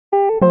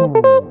Hi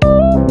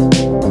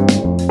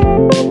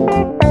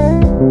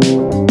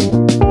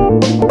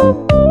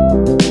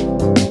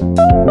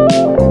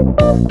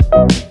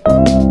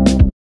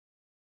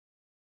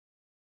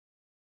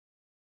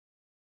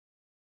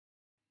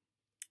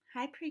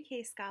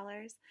Pre-K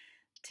scholars.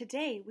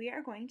 Today we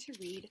are going to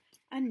read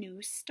a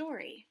new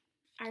story.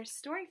 Our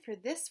story for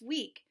this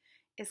week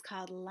is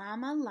called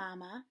Llama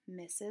Llama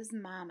Misses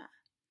Mama.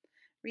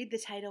 Read the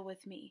title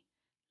with me.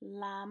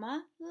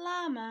 Llama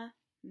Llama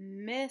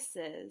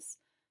Misses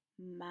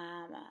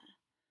Mama.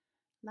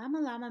 Llama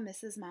Llama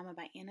Misses Mama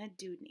by Anna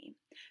Dewdney.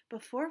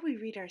 Before we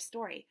read our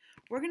story,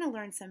 we're going to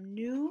learn some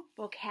new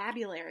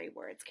vocabulary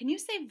words. Can you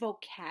say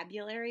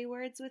vocabulary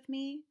words with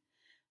me?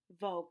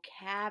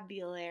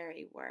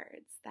 Vocabulary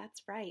words.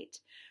 That's right.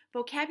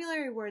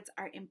 Vocabulary words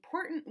are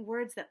important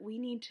words that we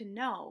need to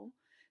know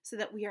so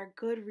that we are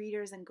good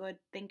readers and good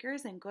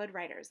thinkers and good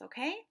writers,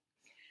 okay?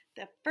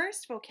 The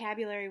first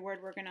vocabulary word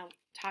we're going to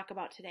talk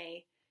about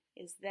today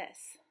is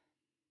this.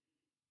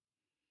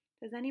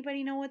 Does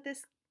anybody know what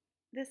this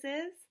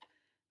is?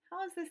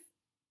 How is this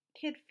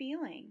kid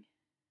feeling?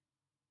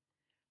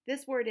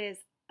 This word is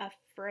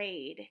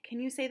afraid. Can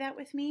you say that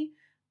with me?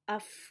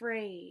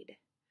 Afraid.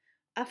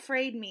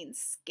 Afraid means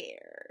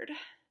scared.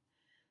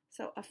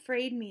 So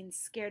afraid means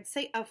scared.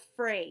 Say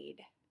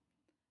afraid.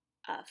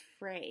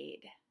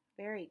 Afraid.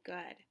 Very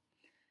good.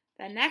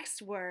 The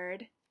next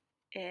word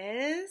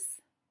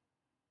is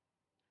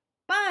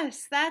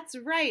bus. That's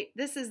right.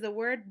 This is the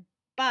word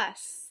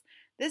bus.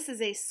 This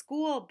is a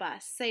school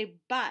bus. Say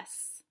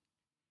bus.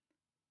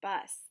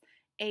 Bus.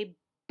 A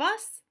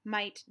bus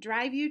might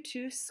drive you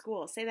to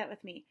school. Say that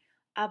with me.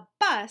 A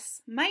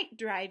bus might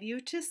drive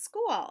you to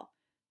school.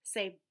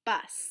 Say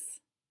bus.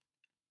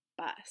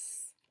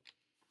 Bus.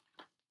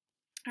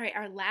 All right,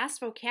 our last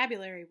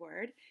vocabulary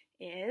word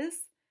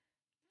is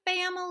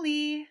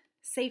family.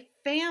 Say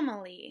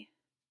family.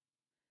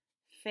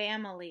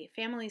 Family.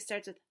 Family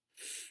starts with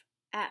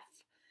F.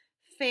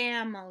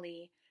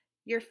 Family.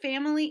 Your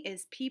family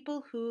is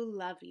people who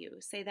love you.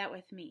 Say that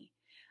with me.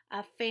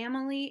 A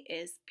family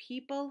is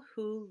people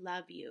who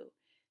love you.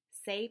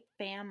 Say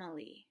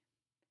family.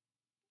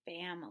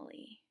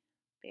 Family.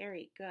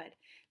 Very good.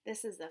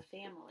 This is a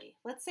family.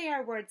 Let's say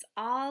our words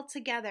all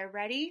together.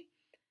 Ready?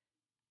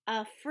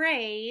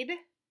 Afraid,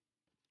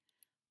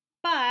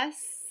 bus,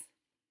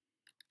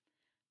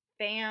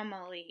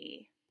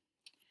 family.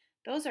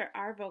 Those are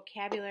our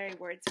vocabulary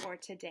words for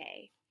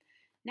today.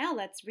 Now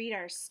let's read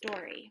our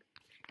story.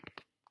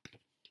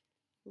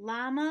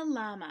 Llama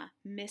Llama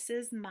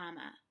Misses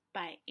Mama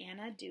by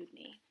Anna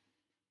Dewdney.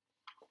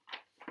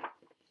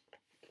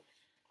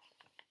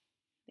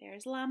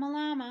 There's Llama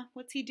Llama.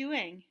 What's he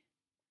doing?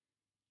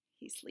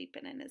 He's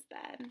sleeping in his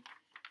bed.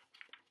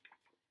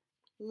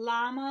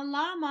 Llama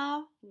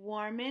Llama,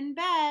 warm in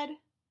bed.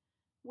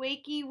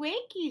 Wakey,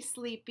 wakey,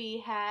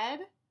 sleepy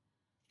head.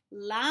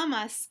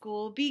 Llama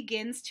school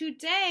begins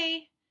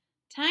today.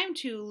 Time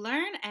to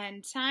learn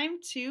and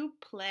time to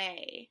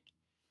play.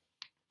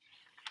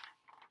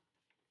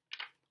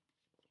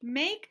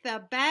 Make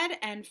the bed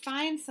and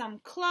find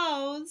some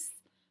clothes.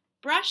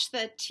 Brush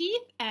the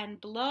teeth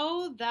and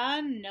blow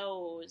the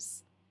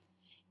nose.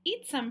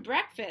 Eat some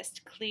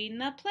breakfast, clean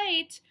the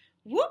plate.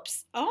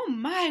 Whoops, oh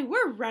my,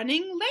 we're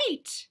running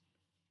late.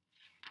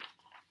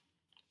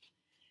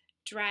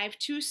 Drive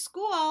to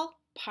school,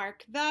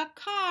 park the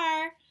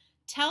car.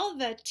 Tell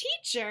the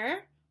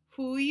teacher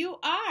who you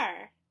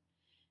are.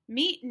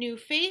 Meet new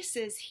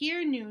faces,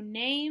 hear new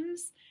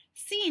names.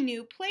 See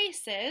new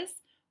places,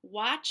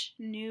 watch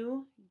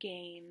new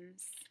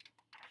games.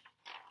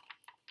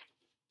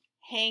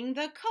 Hang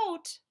the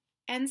coat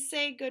and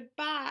say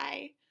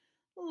goodbye.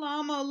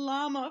 Llama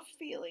Llama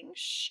feeling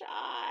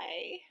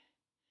shy.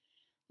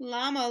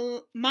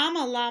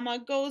 Mama Llama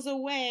goes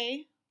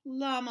away.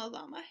 Llama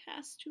Llama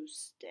has to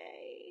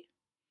stay.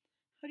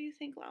 How do you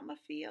think Llama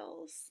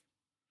feels?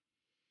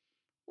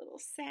 A little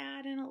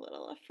sad and a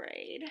little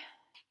afraid.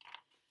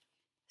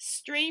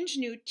 Strange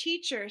new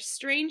teacher,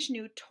 strange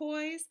new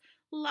toys,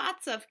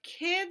 lots of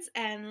kids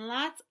and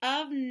lots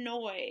of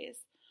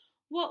noise.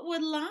 What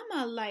would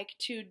Llama like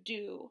to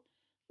do?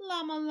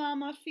 Llama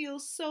Llama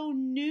feels so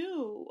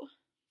new.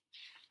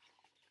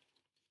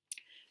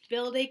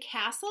 Build a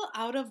castle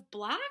out of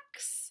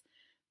blocks?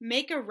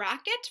 Make a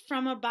rocket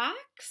from a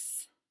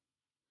box?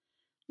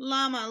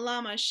 Llama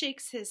Llama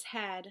shakes his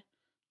head.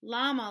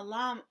 Llama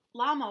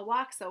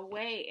walks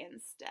away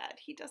instead.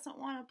 He doesn't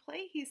want to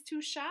play. He's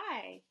too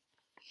shy.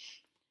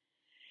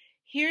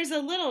 Here's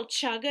a little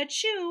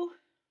chug-a-chew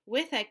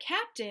with a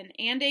captain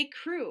and a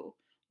crew.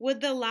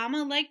 Would the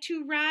llama like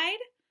to ride?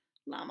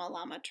 Llama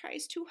Llama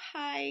tries to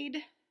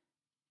hide.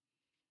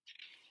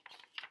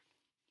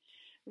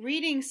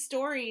 Reading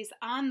stories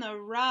on the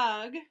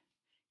rug.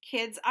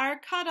 Kids are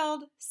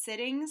cuddled,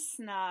 sitting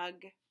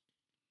snug.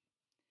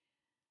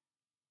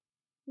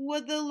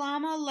 Would the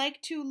llama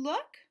like to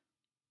look?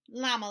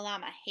 Llama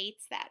Llama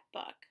hates that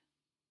book.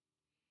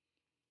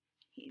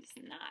 He's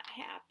not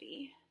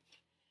happy.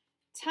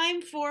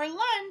 Time for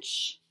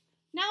lunch.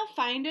 Now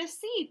find a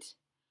seat.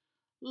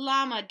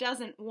 Llama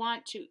doesn't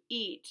want to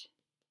eat.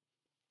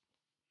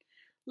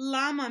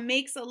 Llama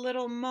makes a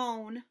little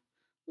moan.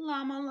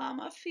 Llama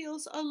Llama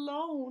feels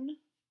alone.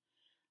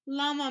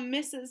 Llama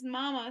misses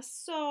Mama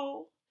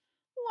so.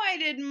 Why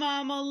did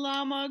Mama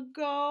Llama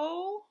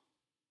go?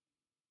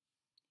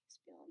 He's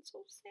feeling so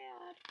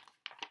sad.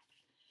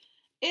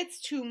 It's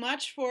too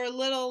much for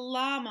little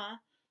llama.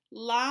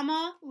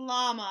 Llama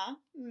Llama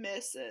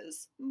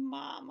misses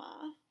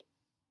Mama.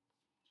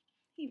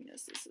 He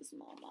misses his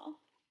mama.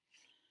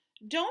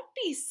 Don't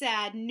be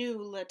sad,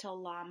 new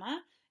little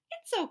llama.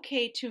 It's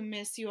okay to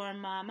miss your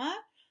mama,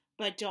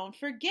 but don't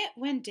forget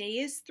when day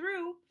is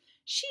through,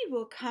 she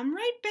will come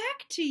right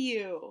back to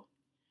you.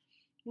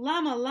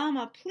 Llama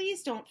Llama,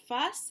 please don't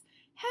fuss.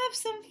 Have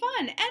some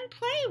fun and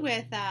play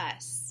with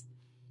us.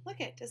 Look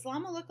it, does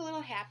Llama look a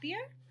little happier?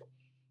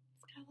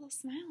 He's got a little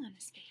smile on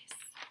his face.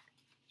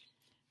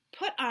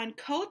 Put on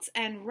coats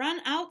and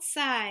run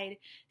outside.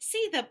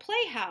 See the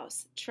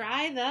playhouse,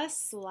 try the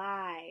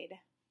slide.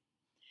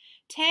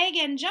 Tag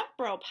and jump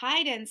rope,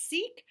 hide and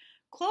seek.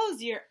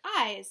 Close your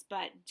eyes,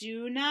 but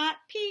do not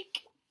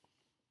peek.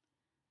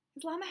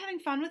 Is Llama having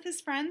fun with his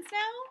friends now?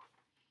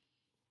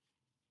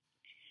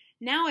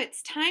 Now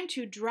it's time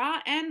to draw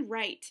and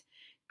write.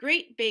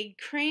 Great big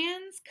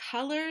crayons,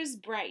 colors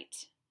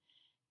bright.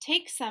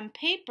 Take some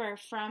paper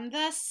from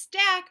the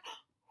stack.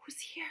 Who's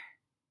here?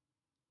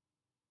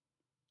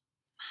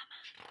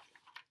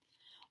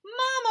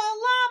 Mama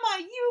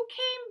Llama, you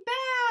came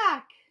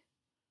back!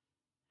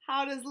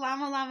 How does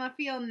Llama Llama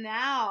feel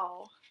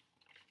now?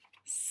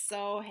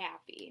 So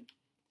happy.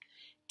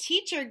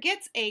 Teacher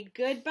gets a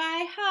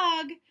goodbye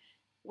hug.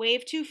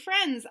 Wave to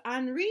friends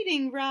on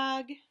reading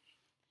rug.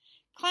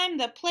 Climb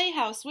the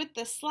playhouse with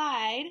the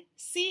slide.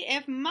 See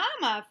if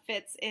Mama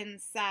fits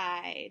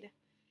inside.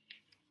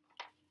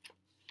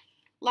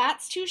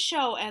 Lots to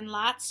show and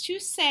lots to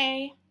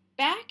say.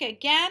 Back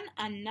again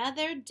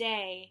another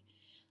day.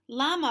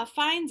 Llama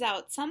finds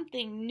out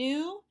something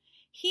new.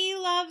 He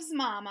loves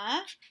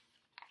Mama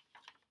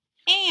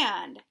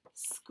and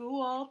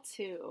school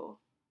too.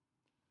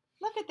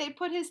 Look at, they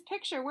put his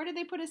picture. Where did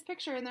they put his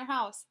picture in their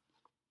house?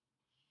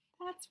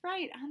 That's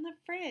right, on the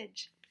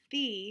fridge.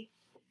 The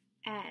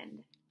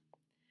end.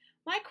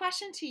 My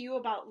question to you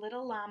about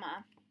little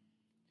Llama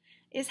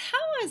is,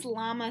 how is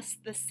Llama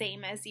the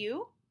same as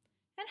you?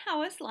 And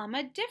how is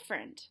Llama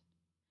different?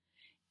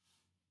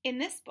 In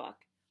this book,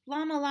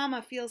 Llama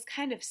Llama feels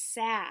kind of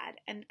sad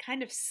and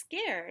kind of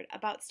scared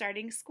about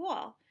starting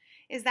school.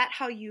 Is that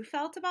how you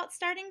felt about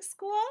starting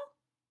school?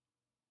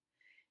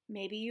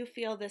 Maybe you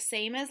feel the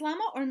same as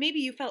Llama, or maybe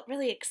you felt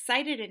really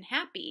excited and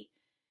happy.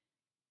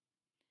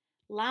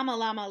 Llama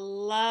Llama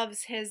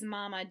loves his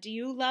mama. Do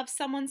you love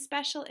someone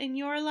special in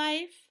your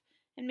life?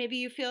 And maybe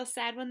you feel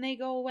sad when they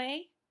go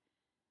away?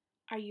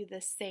 Are you the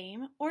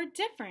same or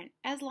different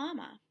as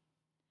Llama?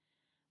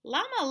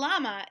 Llama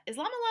Llama, is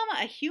Llama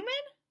Llama a human?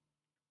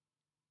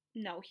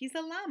 No, he's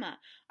a llama.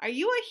 Are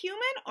you a human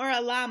or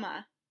a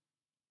llama?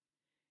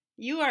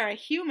 You are a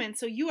human,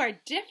 so you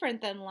are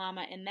different than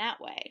Llama in that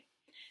way.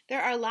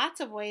 There are lots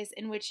of ways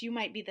in which you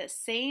might be the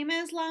same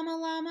as Llama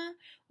Llama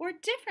or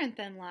different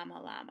than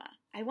Llama Llama.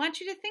 I want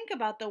you to think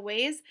about the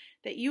ways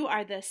that you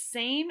are the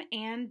same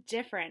and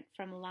different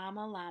from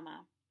Llama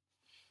Llama.